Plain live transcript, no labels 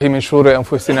من شرور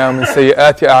أنفسنا ومن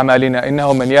سيئات أعمالنا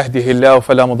إنه من يهده الله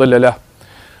فلا مضل له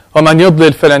ومن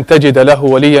يضلل فلن تجد له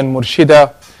وليا مرشدا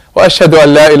وأشهد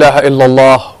أن لا إله إلا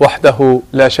الله وحده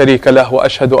لا شريك له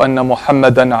وأشهد أن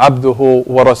محمدا عبده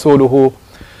ورسوله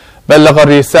بلغ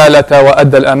الرسالة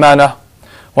وأدى الأمانة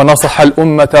ونصح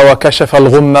الأمة وكشف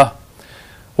الغمة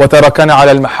وتركنا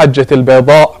على المحجة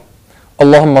البيضاء.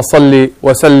 اللهم صل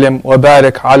وسلم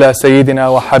وبارك على سيدنا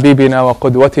وحبيبنا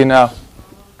وقدوتنا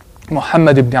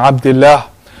محمد بن عبد الله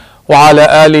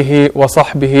وعلى آله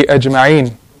وصحبه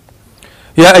أجمعين.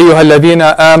 يا أيها الذين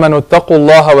آمنوا اتقوا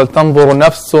الله ولتنظر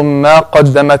نفس ما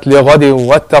قدمت لغد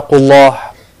واتقوا الله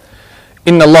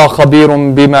إن الله خبير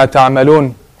بما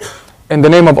تعملون. In the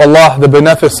name of Allah, the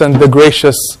Beneficent, the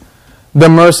Gracious, the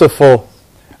Merciful,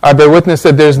 I bear witness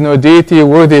that there is no deity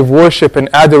worthy of worship and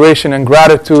adoration and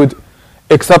gratitude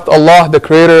except Allah, the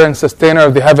Creator and Sustainer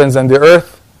of the heavens and the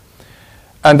earth.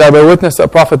 And I bear witness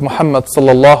that Prophet Muhammad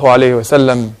sallallahu alayhi wa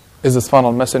sallam is His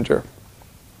final messenger.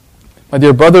 My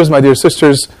dear brothers, my dear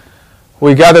sisters,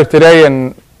 we gather today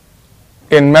in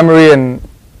memory and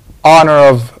honor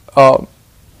of,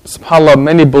 subhanAllah,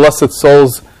 many blessed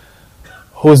souls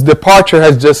whose departure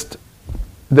has just,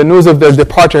 the news of their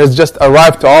departure has just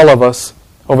arrived to all of us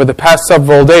over the past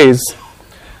several days.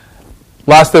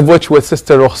 Last of which was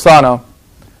Sister Rukhsana,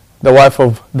 the wife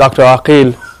of Dr.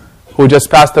 Aqil, who just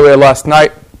passed away last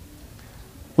night,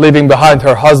 leaving behind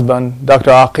her husband, Dr.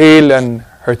 Aqil, and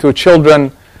her two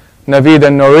children, Naveed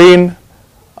and Noreen.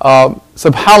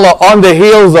 SubhanAllah, on the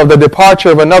heels of the departure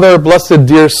of another blessed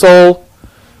dear soul,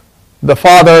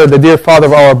 the dear father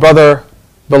of our brother,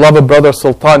 beloved brother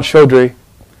Sultan Chowdhury,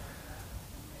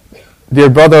 dear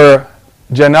brother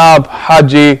Janab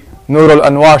Haji Nurul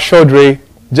Anwar Chowdhury,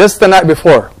 just the night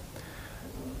before.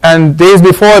 And days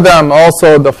before them,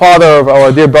 also the father of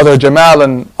our dear brother Jamal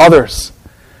and others.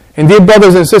 Indeed,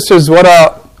 brothers and sisters, what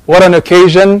an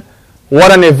occasion,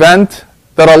 what an event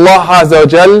that Allah Azza wa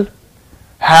Jal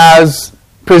has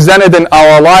presented in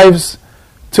our lives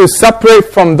to separate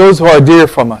from those who are dear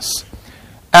from us.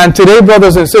 And today,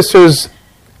 brothers and sisters,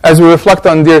 as we reflect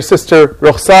on dear sister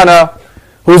Rukhsana,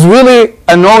 who's really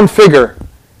a known figure,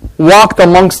 walked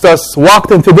amongst us,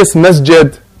 walked into this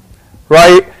masjid,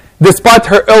 right? Despite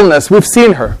her illness, we've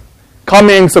seen her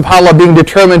coming, subhanAllah, being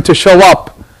determined to show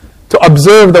up, to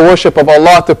observe the worship of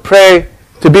Allah, to pray,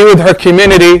 to be with her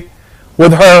community,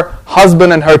 with her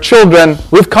husband and her children.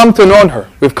 We've come to know her.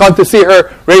 We've come to see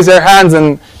her raise her hands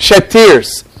and shed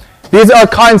tears. These are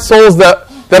kind souls that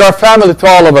are family to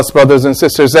all of us, brothers and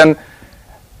sisters. And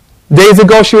days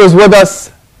ago she was with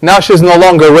us, now she's no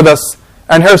longer with us,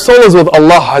 and her soul is with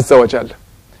Allah Azza wa Jal.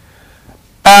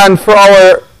 And for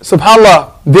our,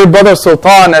 subhanAllah, dear brother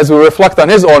Sultan, as we reflect on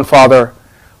his own father,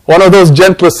 one of those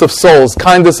gentlest of souls,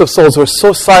 kindest of souls, who are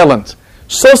so silent.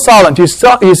 So silent. You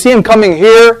see him coming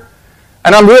here,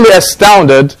 and I'm really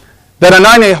astounded that a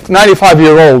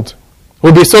 95-year-old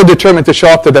would be so determined to show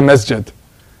up to the masjid,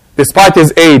 despite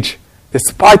his age,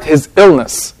 despite his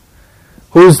illness,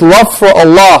 whose love for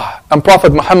Allah and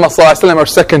Prophet Muhammad ﷺ are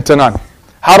second to none.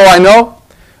 How do I know?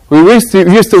 We used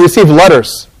to receive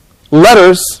letters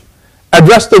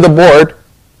addressed to the board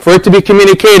for it to be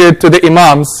communicated to the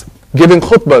imams giving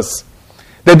khutbas,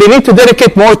 that they need to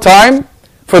dedicate more time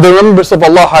for the remembrance of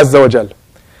Allah Azza wa Jal,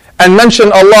 and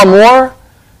mention Allah more,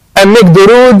 and make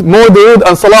more durood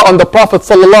and salah on the Prophet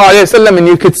sallallahu alaihi wasallam. And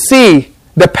you could see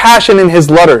the passion in his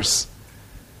letters,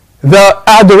 the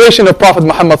adoration of Prophet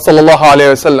Muhammad sallallahu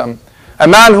alaihi wasallam. A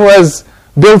man who has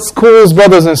built schools,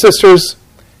 brothers and sisters,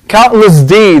 countless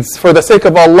deeds for the sake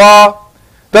of Allah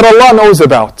that Allah knows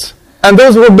about, and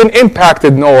those who have been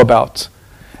impacted know about,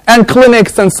 and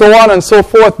clinics and so on and so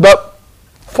forth. But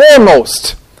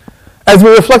foremost, as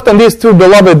we reflect on these two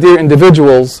beloved dear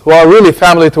individuals who are really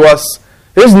family to us,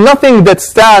 there's nothing that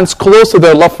stands close to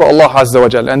their love for Allah Azza wa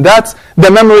Jal, and that's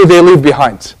the memory they leave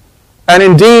behind. And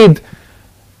indeed,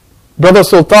 brother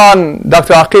Sultan,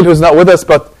 Dr. Aqil, who's not with us,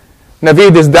 but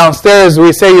Naveed is downstairs,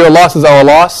 we say your loss is our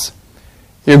loss,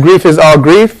 your grief is our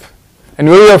grief, and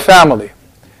we're your family.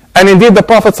 And indeed the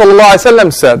Prophet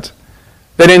ﷺ said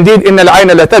that indeed إِنَّ الْعَيْنَ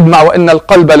لَتَدْمَعُ وَإِنَّ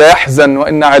الْقَلْبَ لَيَحْزَنُ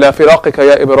وَإِنَّ عَلَى فِرَاقِكَ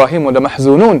يَا إِبْرَاهِيمُ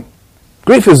لَمَحْزُونُونَ.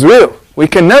 Grief is real. We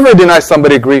can never deny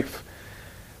somebody grief.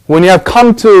 When you have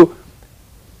come to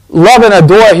love and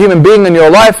adore a human being in your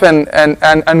life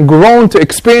and grown to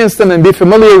experience them and be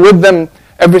familiar with them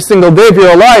every single day of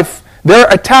your life, there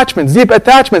are attachments, deep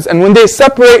attachments, and when they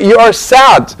separate, you are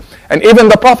sad. And even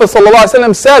the Prophet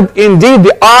ﷺ said, indeed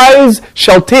the eyes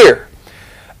shall tear,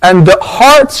 and the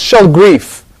hearts shall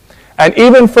grieve. And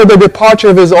even for the departure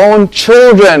of his own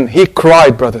children, he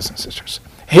cried, brothers and sisters.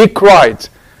 He cried.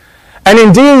 And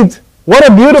indeed, what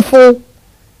a beautiful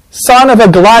son of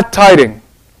a glad tiding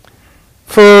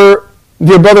for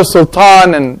dear brother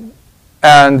Sultan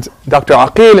and Dr.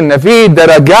 Aqil and Naveed, that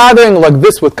a gathering like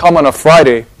this would come on a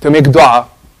Friday to make dua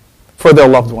for their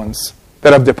loved ones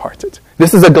that have departed.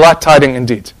 This is a glad tiding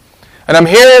indeed. And I'm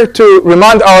here to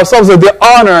remind ourselves of the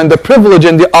honor and the privilege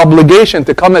and the obligation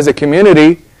to come as a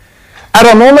community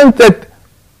at a moment that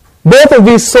both of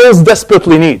these souls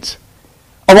desperately need.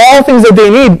 Of all things that they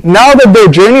need, now that their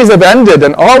journeys have ended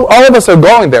and all of us are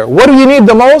going there, what do you need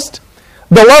the most?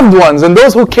 The loved ones and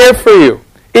those who care for you,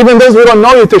 even those who don't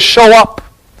know you, to show up.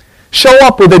 Show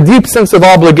up with a deep sense of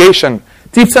obligation,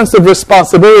 deep sense of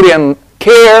responsibility and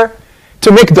care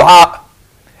to make dua.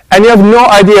 And you have no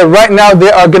idea, right now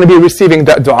they are going to be receiving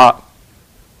that dua.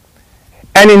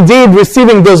 And indeed,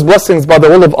 receiving those blessings by the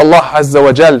will of Allah Azza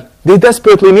wa Jal. They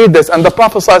desperately need this. And the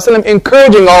Prophet ﷺ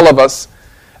encouraging all of us.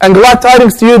 And glad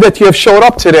tidings to you that you have showed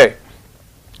up today.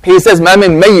 He says, مَا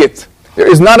مِن مَيِّت. There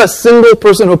is not a single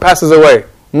person who passes away,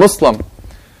 Muslim,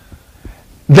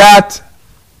 that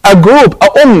a group, a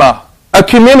ummah, a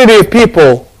community of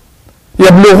people,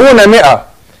 يَبْلُغُونَ مِئَةً,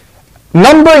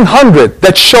 numbering 100,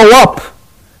 that show up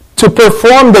to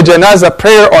perform the janazah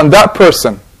prayer on that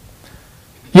person.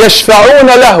 يَشْفَعُونَ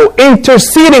لَهُ,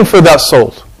 interceding for that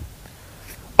soul.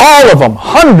 All of them,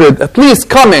 100 at least,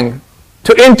 coming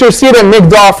to intercede and make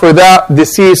dua for that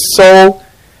deceased soul.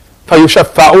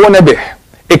 فَيُشَفَّعُونَ بِهِ,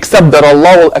 except that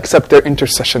Allah will accept their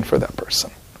intercession for that person.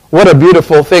 What a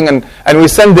beautiful thing. And we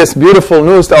send this beautiful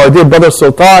news to our dear brother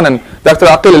Sultan and Dr.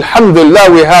 Aqil.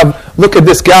 Alhamdulillah, we have, look at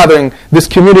this gathering, this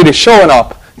community showing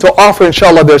up to offer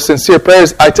inshallah their sincere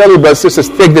prayers. I tell you, brothers and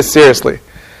sisters, take this seriously.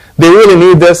 They really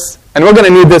need this, and we're going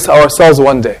to need this ourselves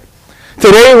one day.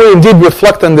 Today we indeed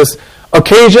reflect on this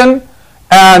occasion,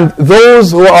 and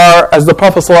those who are, as the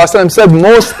Prophet ﷺ said,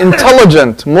 most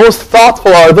intelligent, most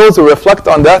thoughtful are those who reflect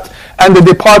on death and the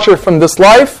departure from this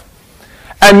life.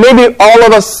 And maybe all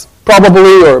of us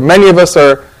probably, or many of us,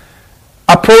 are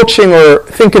approaching or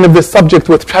thinking of this subject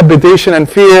with trepidation and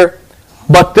fear,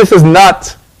 but this is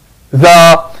not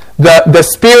the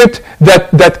spirit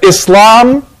that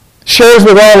Islam shares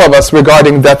with all of us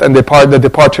regarding death and the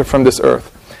departure from this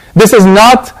earth. This is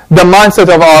not the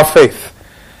mindset of our faith.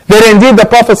 That indeed the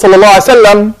Prophet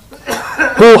ﷺ,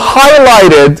 who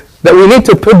highlighted that we need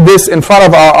to put this in front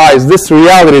of our eyes, this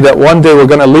reality that one day we're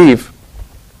going to leave.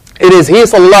 It is He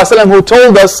ﷺ who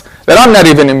told us that I'm not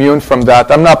even immune from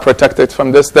that, I'm not protected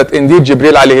from this, that indeed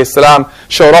Jibreel alayhi salam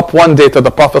showed up one day to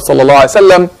the Prophet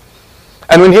ﷺ,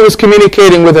 and when he was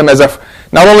communicating with him as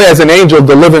not only as an angel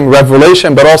delivering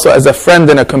revelation, but also as a friend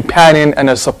and a companion and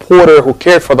a supporter who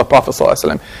cared for the Prophet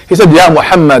ﷺ, he said, Ya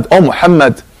Muhammad, O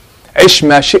Muhammad, عِشْ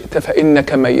مَا شِئْتَ فَإِنَّكَ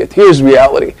مَيِّتٌ. Here's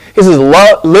reality. He says,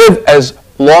 live as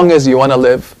long as you want to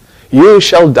live. You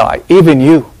shall die, even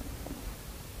you.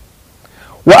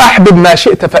 وَأَحْبِبْ مَا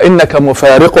شِئْتَ فَإِنَّكَ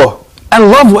مُفَارِقُهُ.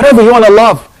 And love whatever you want to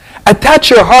love. Attach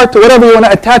your heart to whatever you want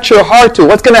to attach your heart to.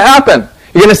 What's going to happen?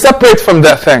 You're going to separate from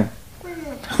that thing.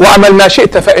 وَعَمَلْ مَا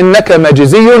شِئْتَ فَإِنَّكَ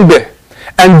مَجْزِيٌّ بِهِ.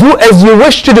 And do as you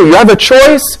wish to do. You have a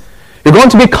choice. You're going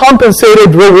to be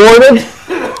compensated, rewarded,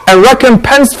 and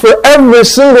recompensed for every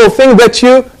single thing that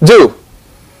you do.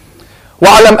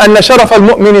 وَعَلَمْ أَنَّ شَرَفَ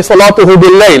الْمُؤْمِنِ صَلَاتُهُ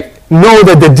بِاللَّيْلِ. Know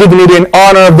that the dignity and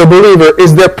honor of the believer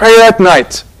is their prayer at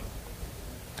night.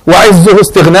 وَعِزُّهُ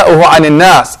اسْتِغْنَاؤُهُ عَنِ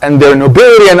النَّاسِ. And their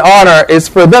nobility and honor is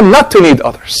for them not to need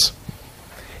others.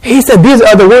 He said, these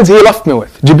are the words he left me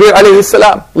with. Jibreel alayhi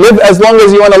salam. Live as long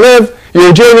as you want to live.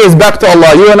 Your journey is back to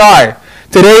Allah. You and I.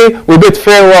 Today we bid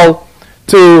farewell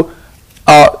to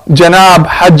Janab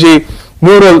Haji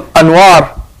Nurul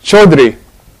Anwar Chowdhury.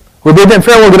 We bid him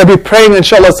farewell. We're going to be praying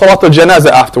inshallah Salatul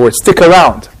Janazah afterwards. Stick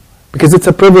around. Because it's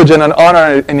a privilege and an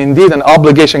honor and indeed an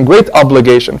obligation, great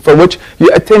obligation, for which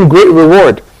you attain great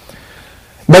reward.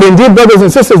 But indeed, brothers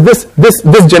and sisters, this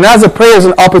janazah prayer is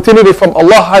an opportunity from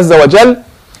Allah Azza wa Jal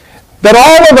that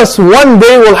all of us one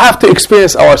day will have to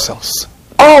experience ourselves.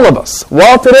 All of us.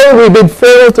 While today we bid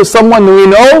farewell to someone we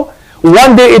know,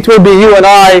 one day it will be you and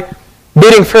I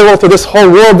bidding farewell to this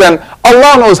whole world, and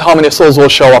Allah knows how many souls will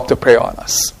show up to pray on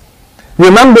us.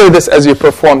 Remember this as you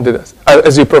perform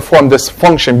this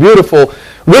function, beautiful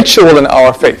ritual in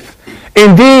our faith.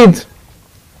 Indeed,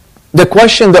 the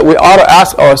question that we ought to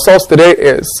ask ourselves today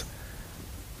is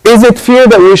it fear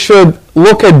that we should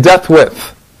look at death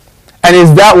with? And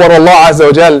is that what Allah Azza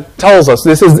wa Jal tells us?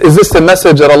 Is this the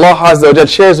message that Allah Azza wa Jal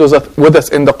shares with us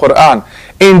in the Quran?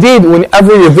 Indeed,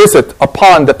 whenever you visit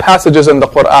upon the passages in the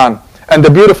Quran and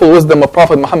the beautiful wisdom of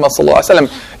Prophet Muhammad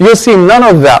ﷺ, you'll see none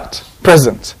of that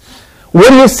present. What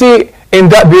do you see in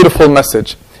that beautiful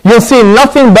message? You'll see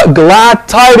nothing but glad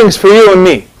tidings for you and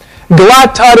me.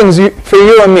 Glad tidings for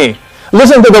you and me.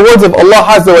 Listen to the words of Allah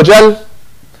Azza wa Jal,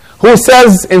 who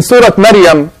says in Surah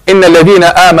Maryam, إِنَّ الَّذِينَ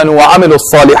آمَنُوا وَعَمِلُوا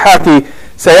الصَّالِحَاتِ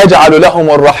سَيَجْعَلُ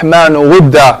لَهُمُ الرَّحْمَنُ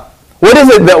وِدًّا. What is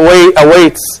it that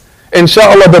awaits,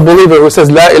 inshallah, the believer who says,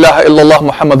 La ilaha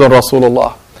illallah Muhammadun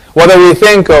Rasulullah? Whether we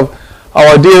think of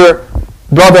our dear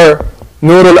brother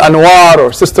Nurul Anwar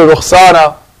or Sister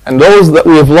Rukhsana and those that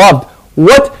we have loved,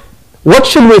 what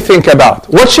should we think about?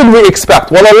 What should we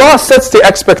expect? Well, Allah sets the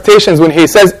expectations when He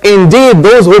says, indeed,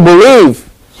 those who believe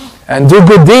and do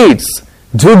good deeds,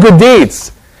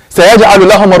 سَيَجْعَلُ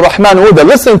لَهُمُ الرَّحْمَنُ وُدًّا.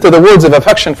 Listen to the words of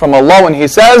affection from Allah when He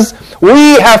says,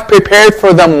 we have prepared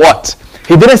for them what?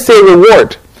 He didn't say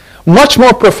reward. Much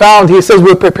more profound, He says,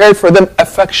 we're prepared for them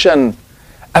affection.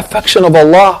 Affection of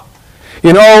Allah.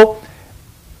 You know,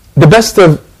 the best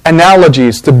of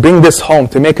analogies to bring this home,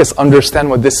 to make us understand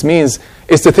what this means,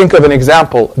 is to think of an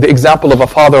example, the example of a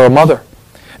father or mother.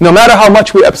 No matter how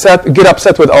much we get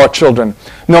upset with our children,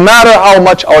 no matter how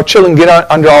much our children get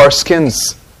under our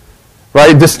skins,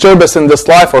 right, disturb us in this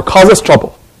life or cause us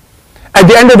trouble, at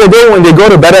the end of the day when they go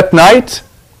to bed at night,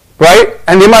 right,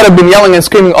 and they might have been yelling and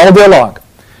screaming all day long,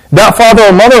 that father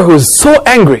or mother who is so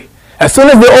angry, as soon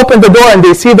as they open the door and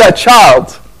they see that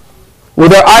child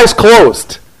with their eyes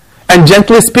closed and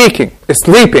gently speaking,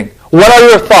 sleeping, what are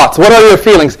your thoughts? What are your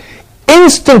feelings?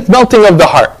 Instant melting of the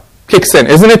heart kicks in,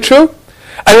 isn't it true?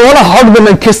 And we want to hug them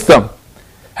and kiss them.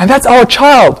 And that's our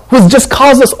child who's just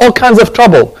caused us all kinds of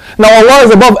trouble. Now Allah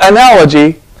is above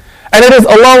analogy, and it is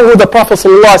Allah who the Prophet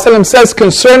ﷺ says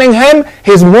concerning Him,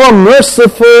 He's more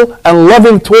merciful and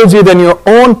loving towards you than your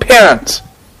own parent.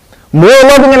 More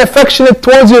loving and affectionate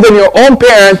towards you than your own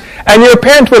parent, and your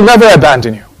parent will never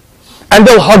abandon you. And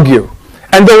they'll hug you,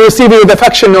 and they'll receive you with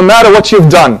affection no matter what you've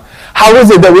done. How is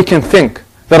it that we can think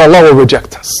that Allah will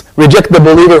reject us? Reject the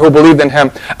believer who believed in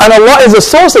Him. And Allah is the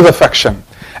source of affection.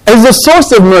 Is the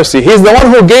source of mercy. He's the one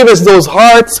who gave us those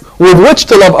hearts with which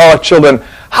to love our children.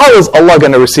 How is Allah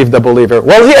going to receive the believer?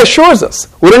 Well, He assures us.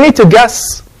 We don't need to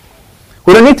guess.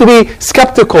 We don't need to be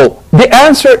skeptical. The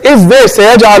answer is there.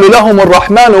 سَيَجْعَلُ لَهُمُ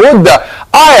الرَّحْمَنُ وُدًّا.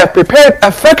 I have prepared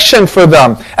affection for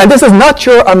them. And this is not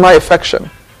your and my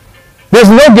affection. There's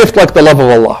no gift like the love of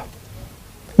Allah.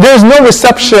 There's no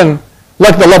reception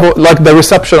like the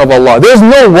reception of Allah. There's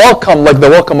no welcome like the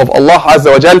welcome of Allah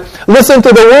Azza wa Jal. Listen to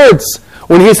the words.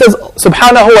 When He says,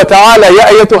 Subhanahu wa ta'ala, يَا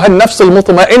أَيَّتُهَا النَّفْسُ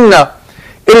الْمُطْمَئِنَّةِ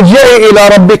ارْجِعِي إِلَىٰ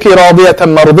رَبِّكِ رَاضِيَةً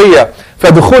مَرْضِيَّةً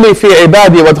فَادْخُلِي فِي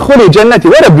عِبَادِي وَادْخُلِي جَنَّتِي.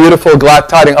 What a beautiful glad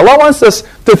tidings. Allah wants us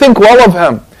to think well of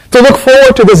Him, to look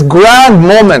forward to this grand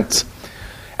moment.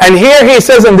 And here He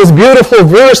says in this beautiful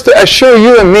verse to assure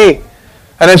you and me,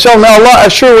 and inshallah Allah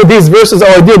assure with these verses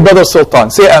our dear brother Sultan.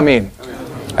 Say Ameen.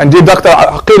 And dear Dr.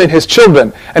 Aqil and his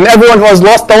children, and everyone who has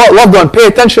lost a loved one, pay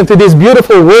attention to these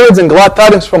beautiful words and glad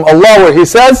tidings from Allah where He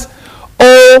says,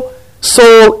 O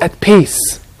soul at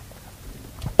peace.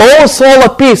 O soul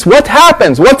at peace. What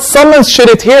happens? What summons should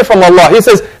it hear from Allah? He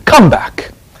says, come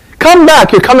back. Come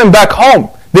back. You're coming back home.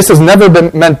 This has never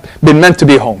been meant to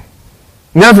be home.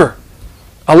 Never.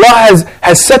 Allah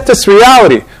has set this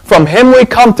reality. From Him we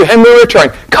come, to Him we return.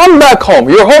 Come back home.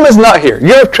 Your home is not here.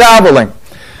 You're traveling.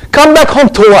 Come back home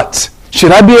to what?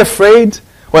 Should I be afraid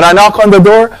when I knock on the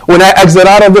door? When I exit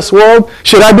out of this world?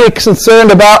 Should I be concerned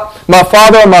about my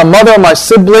father, my mother, my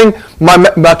sibling,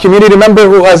 my community member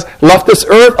who has left this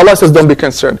earth? Allah says, don't be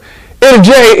concerned.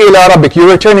 Irji'i ila rabbik. You're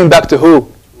returning back to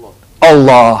who?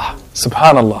 Allah.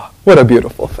 Subhanallah. What a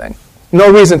beautiful thing.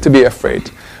 No reason to be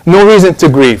afraid. No reason to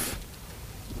grieve.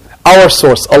 Our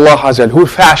source, Allah Azza, who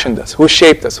fashioned us, who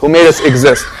shaped us, who made us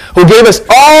exist, who gave us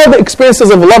all the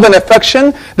experiences of love and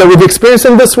affection that we've experienced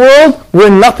in this world, we're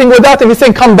nothing without Him. He's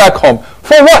saying, come back home.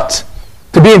 For what?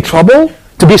 To be in trouble?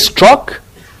 To be struck?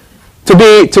 To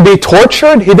be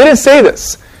tortured? He didn't say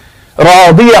this.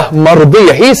 Radiyah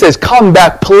mardiyah. He says, come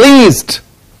back pleased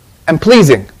and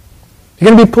pleasing. You're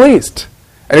going to be pleased.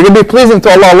 And you're going to be pleasing to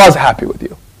Allah. Allah's happy with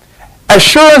you.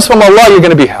 Assurance from Allah, you're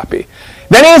going to be happy.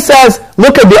 Then He says,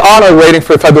 look at the honor waiting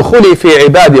for فَدُخُلِي فِي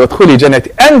عِبَادِي وَادْخُلِي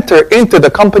جَنَّتِي. Enter into the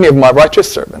company of my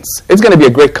righteous servants. It's going to be a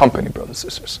great company, brothers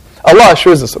and sisters. Allah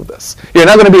assures us of this. You're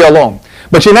not going to be alone.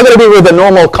 But you're not going to be with the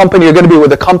normal company. You're going to be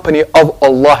with the company of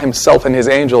Allah Himself and His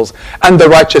angels and the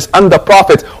righteous and the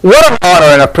prophets. What an honor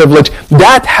and a privilege.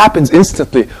 That happens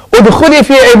instantly. وَادْخُلِي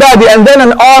فِي عِبَادِي. And then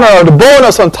an honor, the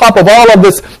bonus on top of all of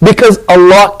this, because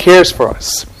Allah cares for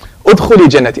us. وَادْخُلِي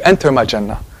جَنَّتِي. Enter my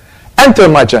Jannah. Enter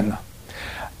my Jannah.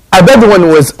 A Bedouin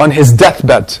was on his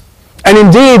deathbed, and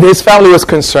indeed his family was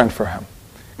concerned for him,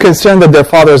 concerned that their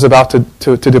father is about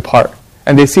to depart,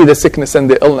 and they see the sickness and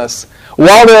the illness.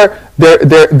 While they're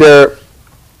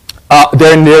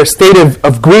in their state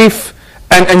of grief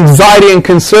and anxiety and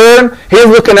concern, he's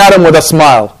looking at him with a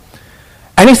smile.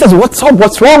 And he says, what's up?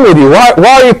 What's wrong with you? Why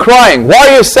are you crying? Why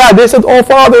are you sad? They said, oh,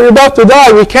 Father, you're about to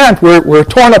die. We can't. We're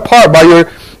torn apart by your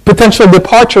potential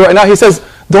departure right now. He says,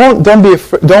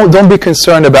 don't be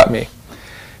concerned about me.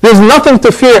 There's nothing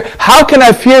to fear. How can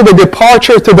I fear the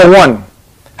departure to the one?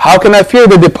 How can I fear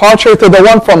the departure to the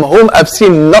one from whom I've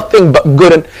seen nothing but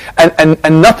good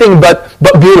and nothing but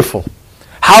beautiful?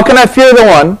 How can I fear the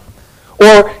one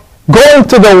or going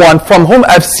to the one from whom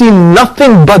I've seen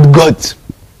nothing but good?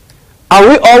 Are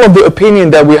we all of the opinion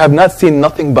that we have not seen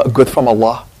nothing but good from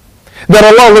Allah? That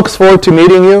Allah looks forward to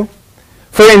meeting you?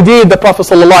 For indeed, the Prophet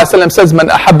ﷺ says, "Man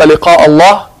ahabba liqa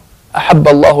Allah, ahabba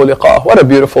Allahu liqa'ah." What a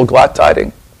beautiful glad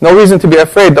tiding. No reason to be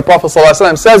afraid. The Prophet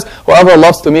ﷺ says, whoever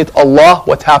loves to meet Allah,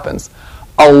 what happens?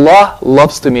 Allah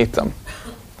loves to meet them.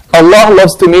 Allah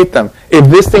loves to meet them. If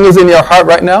this thing is in your heart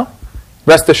right now,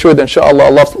 rest assured,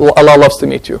 inshaAllah, Allah loves to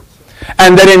meet you.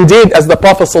 And that indeed, as the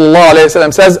Prophet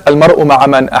ﷺ says, "Al-mar'u ma'a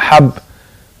man ahab."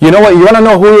 You know what? You want to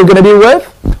know who you're going to be with?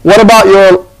 What about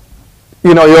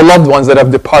your loved ones that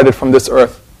have departed from this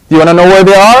earth? You want to know where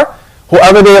they are?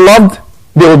 Whoever they loved,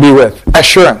 they will be with.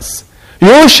 Assurance.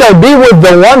 You shall be with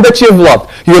the one that you've loved.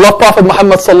 You love Prophet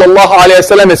Muhammad sallallahu alayhi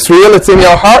wa sallam. It's real. It's in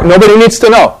your heart. Nobody needs to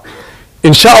know.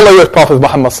 Inshallah, you're with Prophet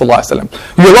Muhammad sallallahu alayhi wa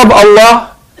sallam. You love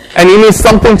Allah, and He means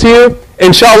something to you.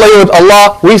 Inshallah, you're with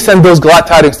Allah. We send those glad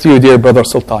tidings to you, dear brother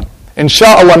Sultan.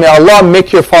 Inshallah, may Allah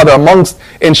make your father amongst,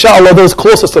 inshallah, those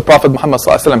closest to Prophet Muhammad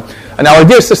sallallahu alayhi wa sallam. And our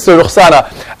dear sister Rukhsana,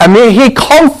 and may He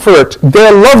comfort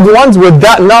their loved ones with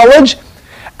that knowledge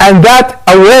and that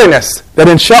awareness that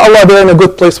inshallah they're in a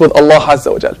good place with Allah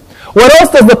Azza wa Jal. What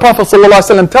else does the Prophet sallallahu alayhi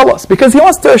wa sallam tell us? Because he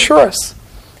wants to assure us.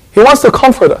 He wants to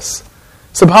comfort us.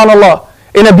 Subhanallah.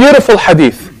 In a beautiful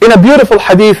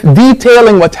hadith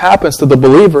detailing what happens to the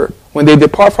believer when they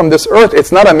depart from this earth,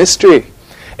 it's not a mystery.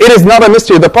 It is not a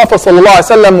mystery. The Prophet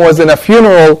ﷺ was in a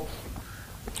funeral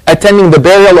attending the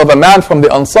burial of a man from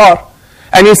the Ansar,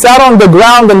 and he sat on the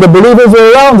ground and the believers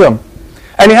were around him.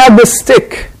 And he had this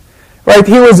stick, right?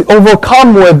 He was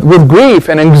overcome with grief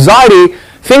and anxiety,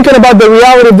 thinking about the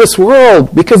reality of this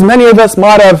world, because many of us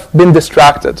might have been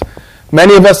distracted.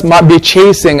 Many of us might be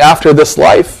chasing after this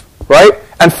life, right?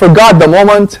 And forgot the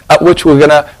moment at which we're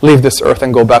going to leave this earth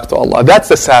and go back to Allah. That's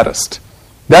the saddest.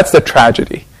 That's the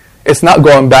tragedy. It's not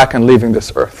going back and leaving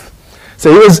this earth.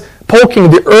 So he was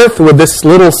poking the earth with this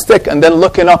little stick and then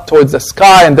looking up towards the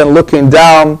sky and then looking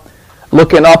down,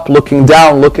 looking up, looking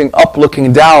down, looking up,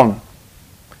 looking down.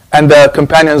 And the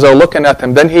companions are looking at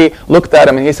him. Then he looked at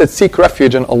him and he said, "Seek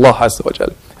refuge in Allah Azza wa Jal."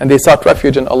 And they sought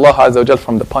refuge in Allah Azza wa Jal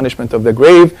from the punishment of the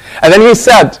grave. And then he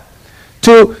said,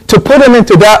 to put him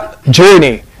into that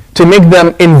journey, to make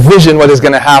them envision what is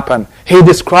going to happen, he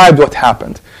described what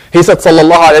happened. He said,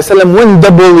 sallallahu alayhi wa sallam, when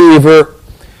the believer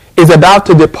is about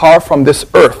to depart from this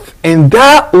earth, in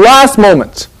that last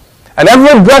moment, and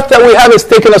every breath that we have is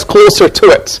taking us closer to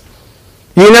it.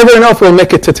 You never know if we'll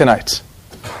make it to tonight.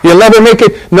 You'll never make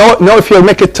it, know if you'll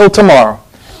make it till tomorrow.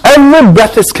 Every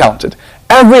breath is counted.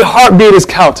 Every heartbeat is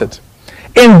counted.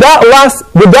 With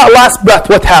that last breath,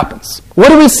 what happens? What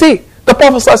do we see? The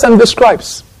Prophet ﷺ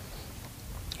describes.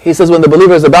 He says when the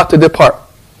believer is about to depart,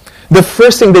 the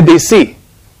first thing that they see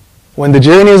when the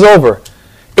journey is over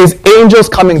is angels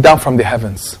coming down from the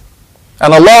heavens.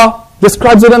 And Allah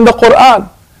describes it in the Quran.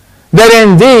 That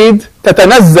indeed,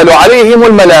 تَتَنَزَّلُ عَلَيْهِمُ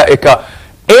الْمَلَائِكَةِ,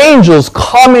 angels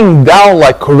coming down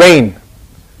like rain,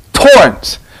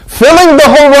 torrent, filling the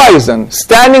horizon,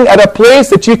 standing at a place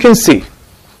that you can see.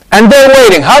 And they're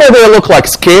waiting. How do they look like?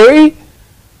 Scary?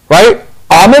 Right?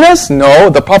 Ominous? No.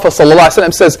 The Prophet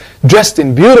ﷺ says, dressed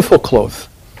in beautiful clothes.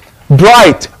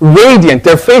 Bright, radiant.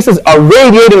 Their faces are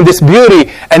radiating this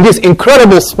beauty and these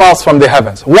incredible smiles from the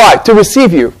heavens. Why? To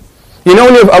receive you. You know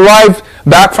when you've arrived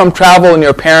back from travel and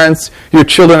your parents, your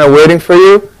children are waiting for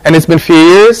you, and it's been a few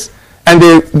years, and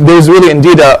there's really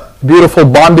indeed a beautiful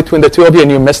bond between the two of you and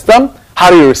you miss them? How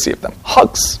do you receive them?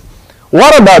 Hugs.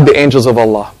 What about the angels of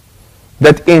Allah?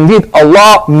 That indeed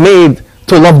Allah made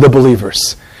to love the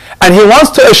believers. And He wants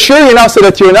to assure you now so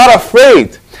that you're not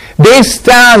afraid. They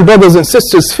stand, brothers and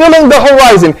sisters, filling the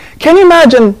horizon. Can you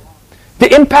imagine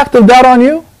the impact of that on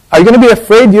you? Are you going to be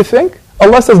afraid, you think?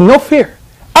 Allah says, no fear.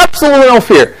 Absolutely no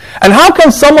fear. And how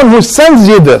can someone who sends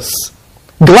you this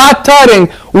glad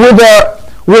tiding with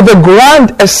a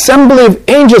grand assembly of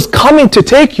angels coming to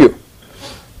take you,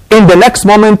 in the next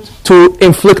moment to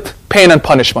inflict pain and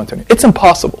punishment on you? It's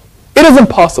impossible. It is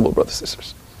impossible, brothers and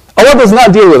sisters. Allah does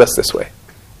not deal with us this way.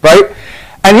 Right?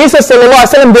 And He says, sallallahu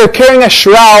alaihi wasallam, they're carrying a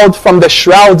shroud from the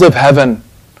shrouds of heaven.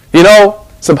 You know,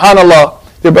 subhanallah,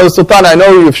 dear brother Sultan, I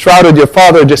know you've shrouded your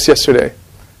father just yesterday.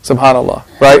 Subhanallah,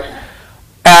 right?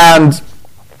 And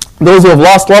those who have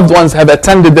lost loved ones have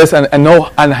attended this and know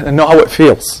how it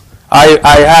feels.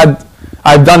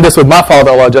 I've done this with my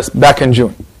father-in-law just back in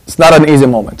June. It's not an easy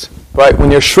moment, right?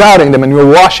 When you're shrouding them and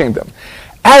you're washing them.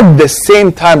 At the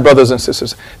same time, brothers and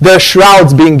sisters, there are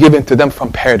shrouds being given to them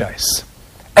from paradise.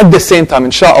 At the same time,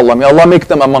 inshallah, may Allah make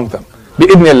them among them.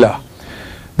 Bi-idhnillah.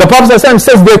 The Prophet ﷺ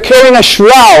says they're carrying a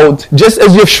shroud, just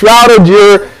as you've shrouded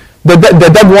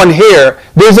the dead one here.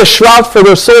 There's a shroud for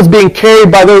their souls being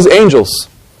carried by those angels.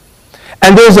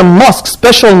 And there's a musk,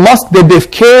 special musk that they've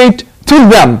carried to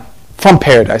them from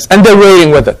paradise. And they're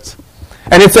waiting with it.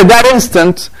 And it's at that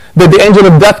instant that the angel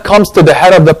of death comes to the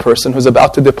head of the person who's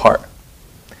about to depart.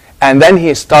 And then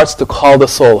he starts to call the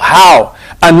soul. How?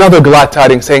 Another glad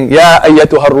tidings saying, Ya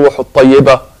ayyatuha ar-ruhu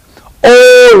at-tayyibah.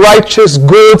 Oh righteous,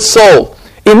 good soul.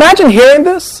 Imagine hearing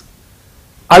this.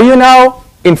 Are you now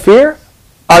in fear?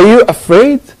 Are you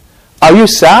afraid? Are you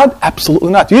sad?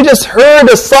 Absolutely not. You just heard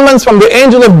a summons from the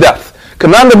angel of death,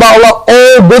 commanded by Allah,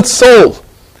 oh good soul.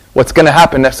 What's going to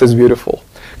happen next is beautiful.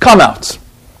 Come out.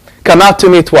 Come out to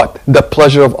meet what? The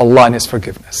pleasure of Allah and His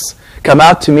forgiveness. Come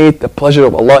out to meet the pleasure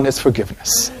of Allah and His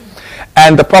forgiveness.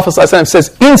 And the Prophet ﷺ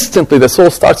says, instantly the soul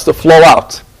starts to flow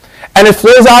out. And it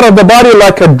flows out of the body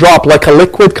like a drop, like a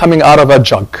liquid coming out of a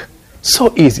jug.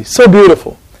 So easy, so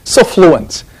beautiful, so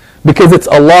fluent. Because it's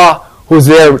Allah who's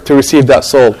there to receive that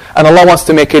soul. And Allah wants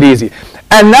to make it easy.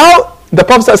 And now the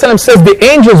Prophet ﷺ says the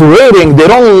angels waiting, they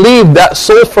don't leave that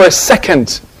soul for a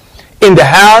second in the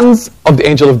hands of the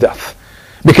angel of death.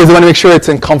 Because they want to make sure it's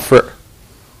in comfort.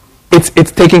 It's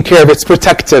taken care of, it's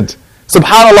protected.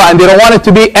 SubhanAllah, and they don't want it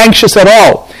to be anxious at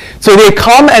all. So they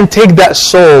come and take that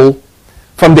soul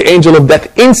from the angel of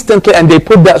death instantly, and they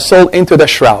put that soul into the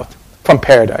shroud from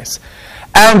paradise.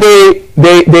 And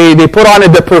they put on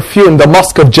it the perfume, the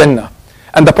musk of Jannah.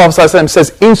 And the Prophet ﷺ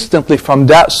says, instantly from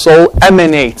that soul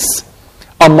emanates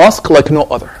a musk like no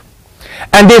other.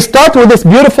 And they start with this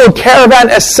beautiful caravan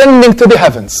ascending to the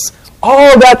heavens.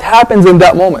 All that happens in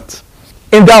that moment.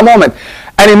 In that moment.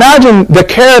 And imagine the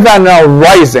caravan now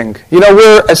rising.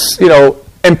 We're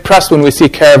impressed when we see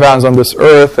caravans on this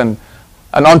earth and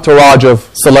an entourage of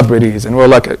celebrities, and we're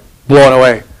like blown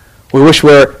away. We wish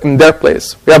we're in their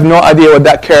place. We have no idea what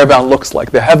that caravan looks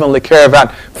like, the heavenly caravan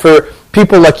for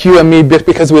people like you and me,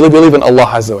 because we believe in Allah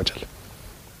Azza wa Jal.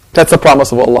 That's the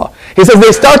promise of Allah. He says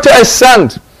they start to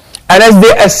ascend, and as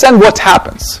they ascend, what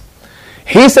happens?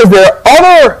 He says there are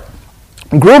other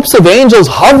groups of angels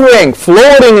hovering,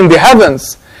 floating in the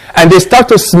heavens, and they start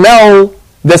to smell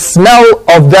the smell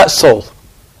of that soul.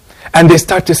 And they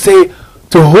start to say,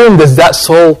 to whom does that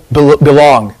soul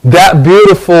belong? That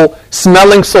beautiful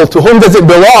smelling soul, to whom does it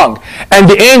belong? And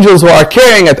the angels who are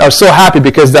carrying it are so happy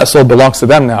because that soul belongs to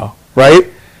them now, right?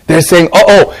 They're saying,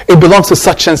 oh, it belongs to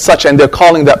such and such, and they're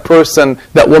calling that person,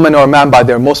 that woman or man by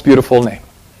their most beautiful name.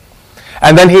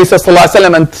 And then he says, sallallahu alaihi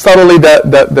wasallam, and suddenly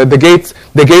the gate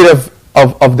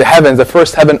of the heavens, the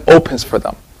first heaven opens for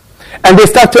them. And they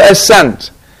start to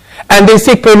ascend. And they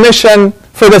seek permission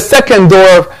for the second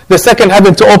door, the second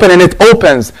heaven to open, and it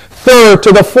opens. Third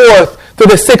to the fourth, to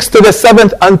the sixth, to the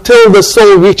seventh, until the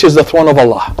soul reaches the throne of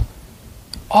Allah.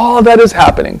 All that is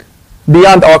happening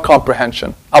beyond our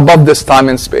comprehension, above this time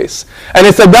and space. And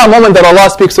it's at that moment that Allah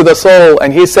speaks to the soul,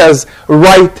 and He says,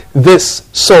 write this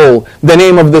soul, the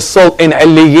name of this soul in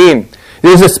Aliyyin.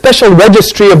 There is a special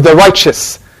registry of the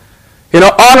righteous, on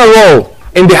a roll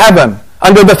in the heaven,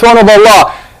 under the throne of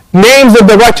Allah. Names of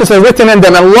the righteous are written in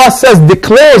them, and Allah says,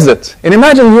 declares it. And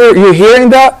imagine you're hearing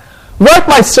that. Write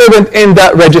my servant in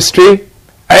that registry,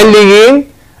 Aliyyin,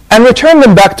 and return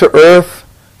them back to earth.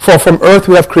 For from earth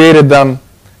we have created them,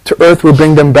 to earth we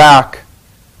bring them back,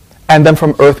 and then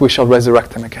from earth we shall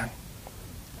resurrect them again.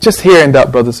 Just hearing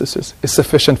that, brothers and sisters, is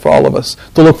sufficient for all of us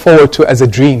to look forward to as a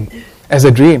dream. As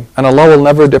a dream, and Allah will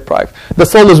never deprive. The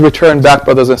soul is returned back,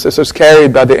 brothers and sisters,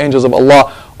 carried by the angels of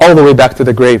Allah all the way back to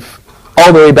the grave.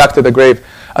 All the way back to the grave.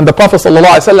 And the Prophet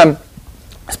ﷺ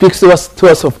speaks to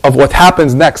us of what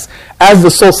happens next as the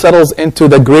soul settles into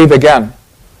the grave again.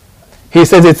 He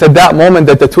says it's at that moment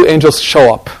that the two angels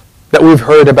show up that we've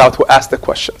heard about, who ask the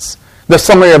questions. The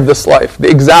summary of this life, the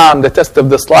exam, the test of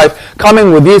this life,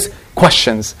 coming with these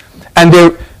questions. And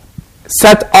they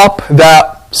set up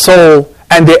that soul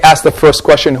and they ask the first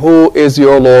question, who is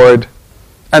your Lord?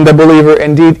 And the believer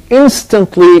indeed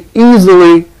instantly,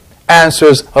 easily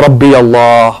answers, Rabbi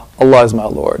Allah. Allah is my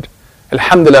Lord.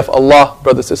 Alhamdulillah, Allah,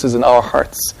 brothers and sisters, in our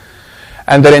hearts.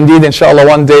 And that indeed, inshallah,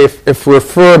 one day, if we're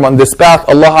firm on this path,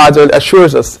 Allah Azza wa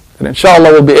assures us that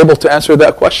inshallah we'll be able to answer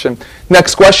that question.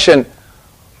 Next question,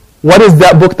 what is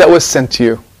that book that was sent to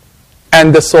you?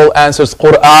 And the soul answers,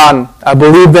 Quran. I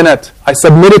believed in it. I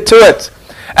submitted to it.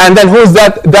 And then who's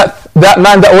that that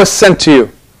man that was sent to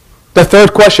you? The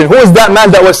third question, who is that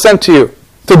man that was sent to you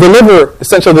to deliver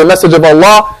essentially the message of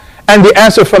Allah? And the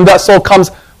answer from that soul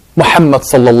comes, Muhammad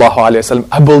sallallahu alayhi wa sallam.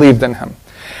 I believed in him.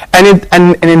 And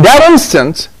in that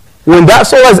instant, when that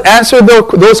soul has answered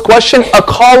those questions, a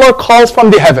caller calls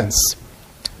from the heavens.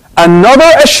 Another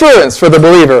assurance for the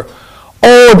believer.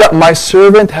 Oh, that my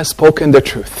servant has spoken the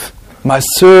truth. My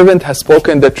servant has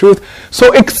spoken the truth.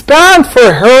 So expand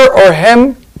for her or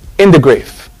him in the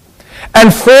grave.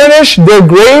 And furnish their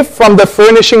grave from the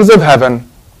furnishings of heaven.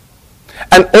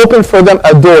 And open for them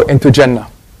a door into Jannah.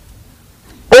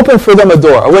 Open for them a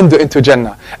door, a window into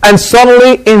Jannah. And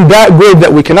suddenly in that grave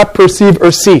that we cannot perceive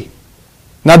or see,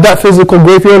 not that physical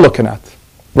grave you're looking at,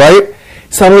 right?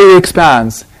 Suddenly it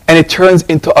expands and it turns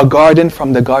into a garden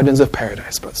from the gardens of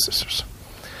paradise, brothers and sisters.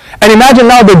 And imagine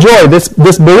now the joy.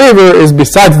 This believer is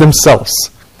besides themselves.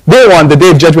 They want the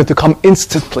day of judgment to come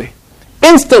instantly.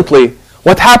 Instantly.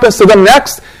 What happens to them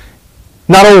next?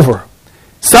 Not over.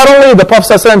 Suddenly the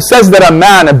Prophet ﷺ says that a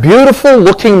man, a beautiful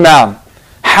looking man,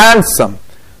 handsome,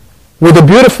 with a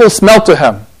beautiful smell to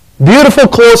him, beautiful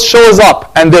clothes shows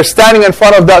up, and they're standing in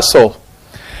front of that soul.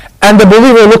 And the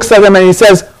believer looks at them and he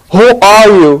says, who are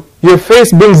you? Your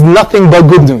face brings nothing but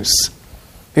good news.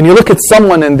 And you look at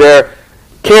someone and they're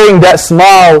carrying that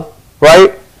smile,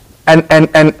 right?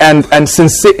 And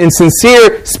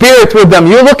sincere spirit with them.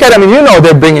 You look at them and you know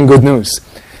they're bringing good news.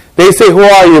 They say, who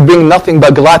are you? Bring nothing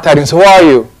but glad tidings. Who are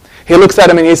you? He looks at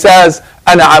him and he says,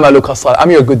 Ana amaluka salih.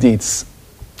 I'm your good deeds.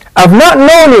 I've not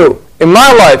known you in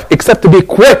my life except to be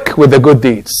quick with the good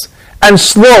deeds and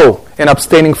slow in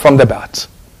abstaining from the bad.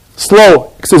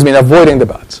 In avoiding the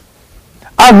bad.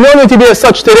 I've known you to be as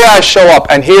such. Today I show up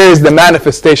and here is the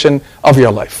manifestation of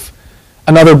your life.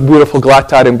 Another beautiful glad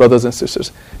tidings, brothers and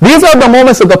sisters. These are the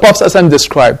moments that the Prophet ﷺ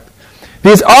described.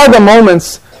 These are the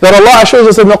moments that Allah assures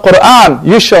us in the Quran.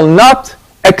 You shall not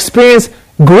experience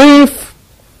grief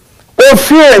or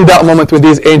fear in that moment when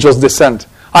these angels descend.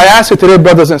 I ask you today,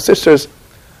 brothers and sisters,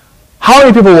 how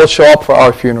many people will show up for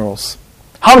our funerals?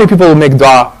 How many people will make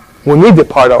dua when we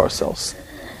depart ourselves?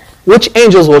 Which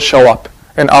angels will show up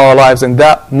in our lives in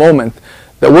that moment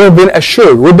that we've been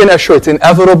assured it's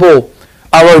inevitable.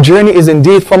 Our journey is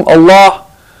indeed from Allah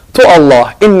to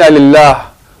Allah. Inna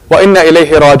lillah wa inna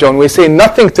ilayhi raji'un. We say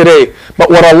nothing today but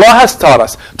what Allah has taught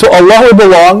us. To Allah we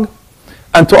belong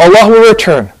and to Allah we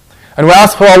return. And we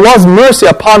ask for Allah's mercy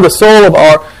upon the soul of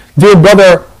our dear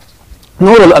brother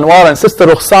Nurul Anwar and sister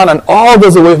Rukhsana and all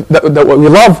those that we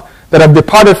love that have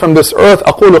departed from this earth.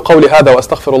 أقول قولي هذا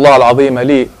وأستغفر الله العظيم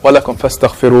لي ولكم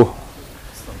فاستغفروه.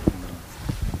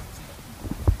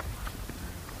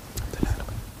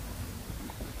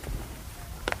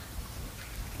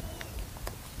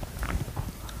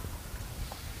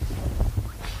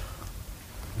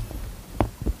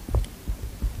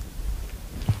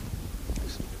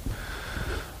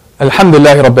 الحمد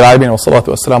لله رب العالمين والصلاة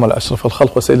والسلام على أشرف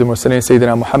الخلق وسيد المرسلين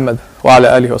سيدنا محمد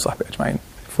وعلى آله وصحبه أجمعين.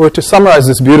 If we're to summarize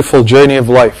this beautiful journey of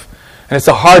life, and it's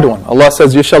a hard one. Allah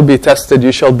says, you shall be tested,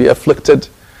 you shall be afflicted.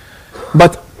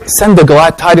 But send the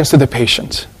glad tidings to the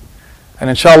patient.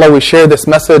 And inshallah we share this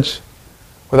message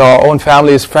with our own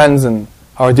families, friends, and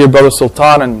our dear brother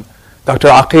Sultan and Dr.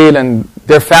 Aqil and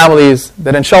their families,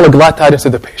 that inshallah glad tidings to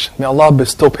the patient. May Allah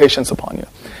bestow patience upon you.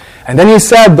 And then he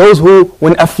said, those who,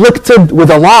 when afflicted with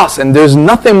a loss, and there's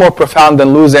nothing more profound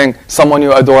than losing someone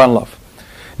you adore and love.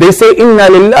 They say, Inna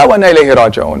lillah wa inna ilayhi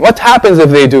raji'un. What happens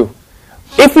if they do?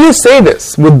 If you say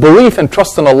this with belief and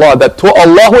trust in Allah, that to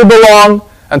Allah we belong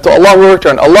and to Allah we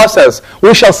return, Allah says,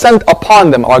 we shall send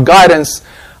upon them our guidance,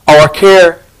 our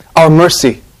care, our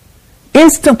mercy.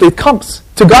 Instantly it comes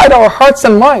to guide our hearts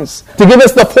and minds, to give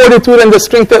us the fortitude and the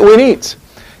strength that we need.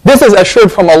 This is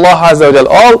assured from Allah Azza wa Jal.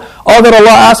 All that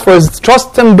Allah asks for is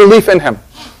trust and belief in Him.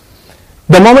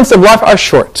 The moments of life are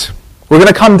short. We're going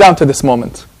to come down to this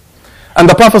moment. And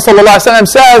the Prophet ﷺ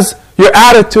says, your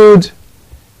attitude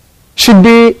should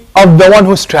be of the one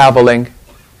who's traveling.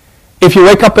 If you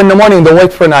wake up in the morning, don't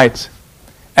wait for night.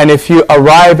 And if you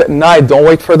arrive at night, don't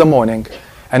wait for the morning.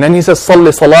 And then he says,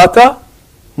 Salli salata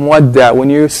muwadda.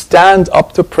 When you stand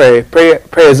up to pray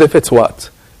as if it's what?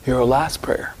 Your last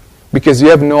prayer. Because you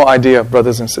have no idea,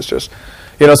 brothers and sisters.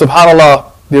 You know,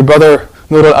 subhanAllah, your brother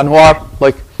Nurul Anwar,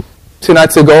 like 2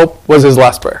 nights ago, was his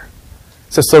last prayer.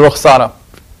 Sister Rukhsana,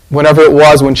 whenever it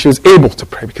was when she was able to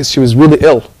pray, because she was really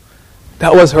ill.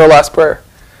 That was her last prayer.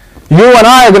 You and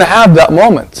I are going to have that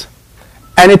moment.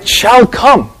 And it shall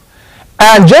come.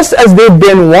 And just as they've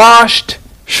been washed,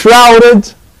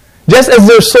 shrouded, just as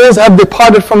their souls have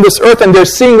departed from this earth and they're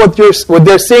seeing what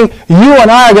they're seeing, you and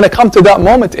I are going to come to that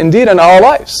moment indeed in our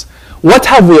lives. What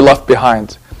have we left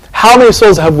behind? How many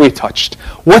souls have we touched?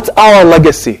 What's our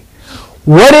legacy?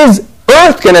 What is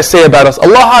earth going to say about us?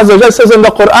 Allah Azza wa Jalla says in the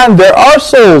Quran, there are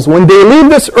souls, when they leave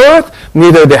this earth,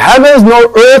 neither the heavens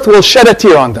nor earth will shed a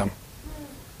tear on them.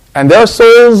 And there are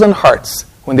souls and hearts,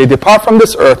 when they depart from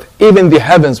this earth, even the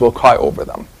heavens will cry over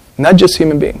them. Not just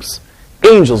human beings.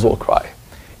 Angels will cry.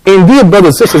 Indeed,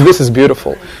 brothers and sisters, this is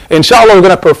beautiful. Inshallah, we're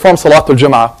going to perform Salatul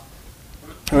Jumu'ah.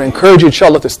 And I encourage you,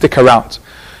 inshallah, to stick around.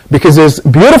 Because there's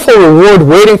beautiful reward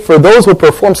waiting for those who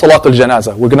perform Salatul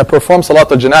Janazah. We're going to perform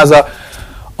Salatul Janazah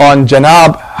on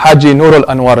Janab Haji Nurul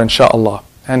Anwar, inshallah.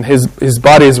 And his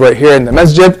body is right here in the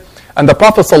masjid. And the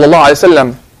Prophet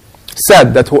ﷺ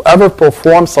said that whoever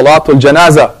performs Salatul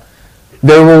Janazah,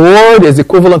 the reward is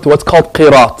equivalent to what's called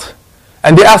qirat.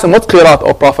 And they asked him, what's qirat,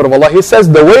 O Prophet of Allah? He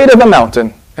says, the weight of a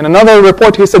mountain. In another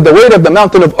report, he said, the weight of the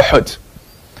mountain of Uhud.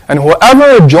 And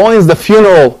whoever joins the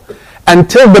funeral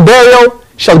until the burial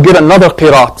shall get another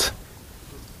qirat.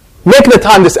 Make the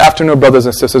time this afternoon, brothers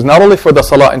and sisters, not only for the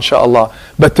salah, inshallah,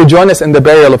 but to join us in the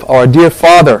burial of our dear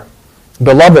father,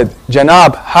 beloved,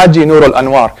 Janab Haji Nurul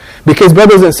Anwar. Because,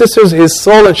 brothers and sisters, his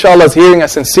soul, inshallah, is hearing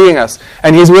us and seeing us.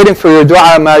 And he's waiting for your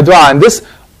dua, my dua. And this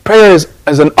prayer is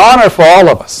an honor for all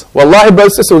of us. Wallahi, brothers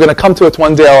and sisters, we're going to come to it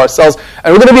one day ourselves.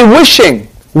 And we're going to be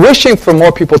wishing for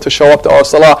more people to show up to our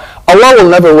salah. Allah will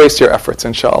never waste your efforts,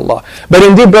 inshallah. But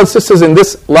indeed, brothers and sisters, in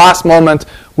this last moment,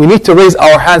 we need to raise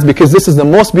our hands because this is the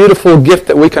most beautiful gift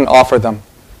that we can offer them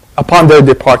upon their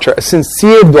departure. A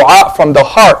sincere dua from the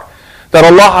heart that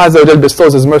Allah Azza wa Jal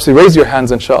bestows His mercy. Raise your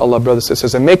hands, inshallah, brothers and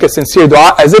sisters, and make a sincere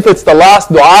dua as if it's the last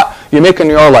dua you make in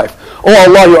your life. Oh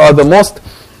Allah, you are the most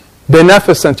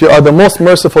beneficent, you are the most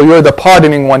merciful, you are the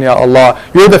pardoning one, Ya Allah.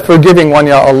 You are the forgiving one,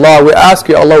 Ya Allah. We ask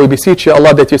you, Allah, we beseech you,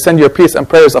 Allah, that you send your peace and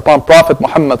prayers upon Prophet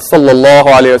Muhammad sallallahu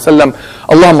alayhi wa sallam.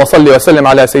 Allahumma salli wa sallim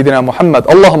ala Sayyidina Muhammad.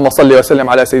 Allahumma salli wa sallim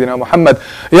ala Sayyidina Muhammad.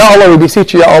 Ya Allah, we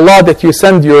beseech you, Ya Allah, that you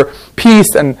send your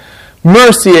peace and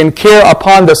mercy and care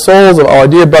upon the souls of our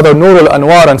dear brother Nurul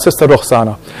Anwar and sister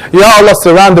Rukhsana. Ya Allah,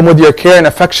 surround them with your care and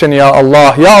affection, Ya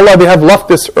Allah. Ya Allah, they have left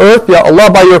this earth. Ya Allah,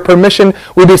 by your permission,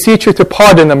 we beseech you to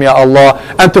pardon them, Ya Allah,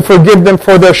 and to forgive them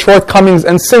for their shortcomings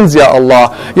and sins, Ya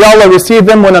Allah. Ya Allah, receive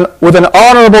them with an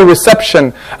honorable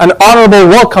reception, an honorable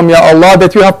welcome, Ya Allah,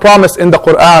 that you have promised in the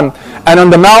Quran. And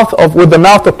with the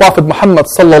mouth of Prophet Muhammad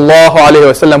sallallahu alayhi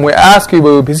wa sallam, we ask you,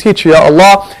 we beseech you, Ya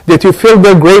Allah, that you fill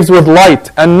their graves with light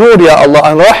and nur, Ya Allah,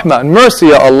 and rahmah and mercy,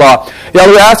 Ya Allah. Ya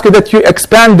Allah, we ask you that you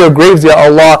expand their graves, Ya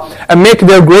Allah, and make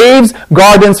their graves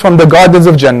gardens from the gardens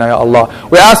of Jannah, Ya Allah.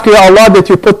 We ask you, Ya Allah, that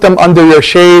you put them under your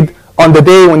shade on the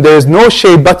day when there is no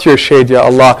shade but your shade, Ya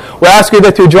Allah. We ask you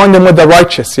that you join them with the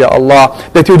righteous, Ya Allah.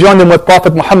 That you join them with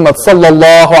Prophet Muhammad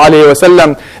sallallahu alayhi wa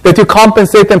sallam. That you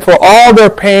compensate them for all their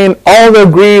pain, all their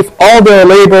grief, all their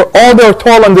labor, all their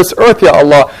toil on this earth, Ya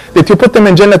Allah. That you put them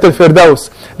in Jannat al-Firdaus.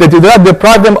 That you do not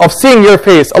deprive them of seeing your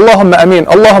face. Allahumma ameen,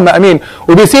 Allahumma ameen.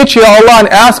 We beseech you, Ya Allah, and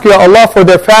ask you, Ya Allah, for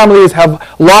their families have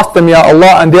lost them, Ya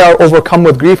Allah, and they are overcome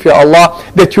with grief, Ya Allah.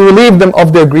 That you relieve them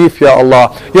of their grief, Ya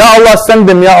Allah. Ya Allah, send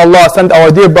them, Ya Allah, send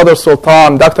our dear brother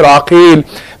Sultan, Dr. Aqil,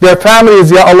 their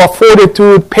families, Ya Allah,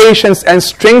 fortitude, patience, and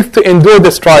strength to endure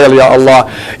this trial, Ya Allah.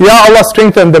 Ya Allah,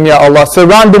 strengthen them, Ya Allah.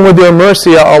 Surround them with your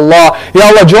mercy, Ya Allah. Ya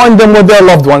Allah, join them with their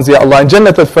loved ones, Ya Allah, in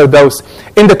Jannat al-Firdaus,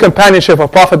 in the companionship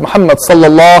of Prophet Muhammad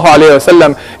sallallahu alayhi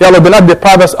wa sallam. Ya Allah, do not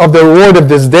deprive us of the reward of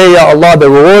this day, Ya Allah, the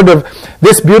reward of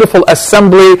this beautiful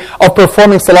assembly of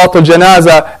performing Salatul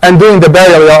Janazah and doing the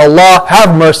burial, Ya Allah.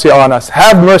 Have mercy on us.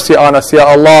 Have mercy on us, Ya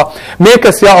Allah. Make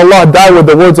us, Ya Allah, die with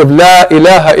the words of La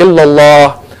ilaha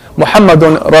illallah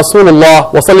Muhammadun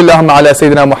Rasulullah wa sallallahu ala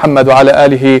Sayyidina Muhammad wa ala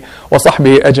alihi wa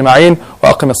sahbihi ajma'in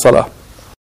wa aqim as-salah.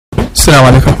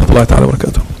 Assalamu alaikum wa rahmatullahi ta'ala wa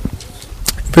barakatuh.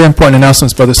 Very important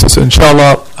announcements, brothers and sisters.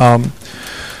 Inshallah,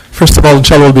 first of all,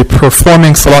 inshallah, we'll be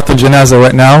performing Salat al-Janazah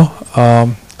right now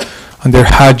under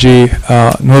Haji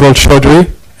Nurul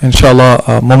Chowdhury,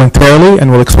 inshallah, momentarily,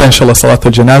 and we'll explain, inshallah, Salat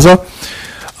al-Janazah.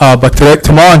 But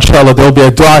tomorrow, inshallah, there will be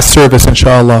a dua service,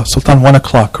 inshallah. Sultan, 1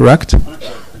 o'clock, correct?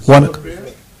 1 o'clock.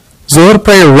 Zuhr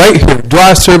prayer right here.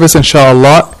 Dua service,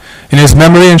 inshallah. In his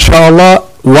memory, inshallah.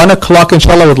 1 o'clock,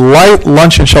 inshallah, with light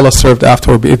lunch, inshallah, served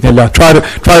afterward, bi'idhnillah.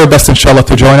 Try your best, inshallah,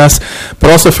 to join us.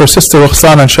 But also for Sister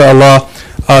Rukhsana, inshallah,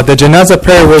 the janazah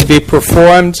prayer will be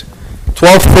performed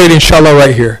 12:30, inshallah,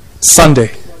 right here.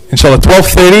 Sunday. Inshallah,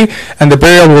 12:30, and the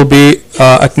burial will be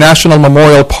at National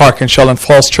Memorial Park, inshallah, in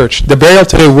Falls Church. The burial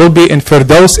today will be in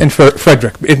Firdaus in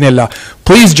Frederick, bi'idhnillah.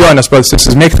 Please join us, brothers and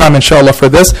sisters. Make time, inshallah, for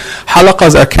this.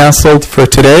 Halaqas are cancelled for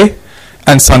today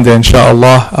and Sunday,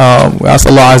 inshallah. We ask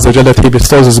Allah Azza wa Jalla that He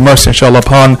bestows His mercy, inshallah,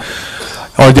 upon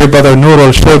our dear brother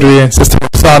Nurul Chowdhury and sister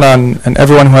Rukhsana and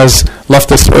everyone who has left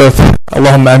this earth.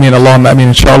 Allahumma ameen, Allahumma ameen,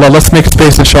 inshallah. Let's make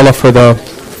space, inshallah, for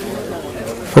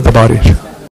the body.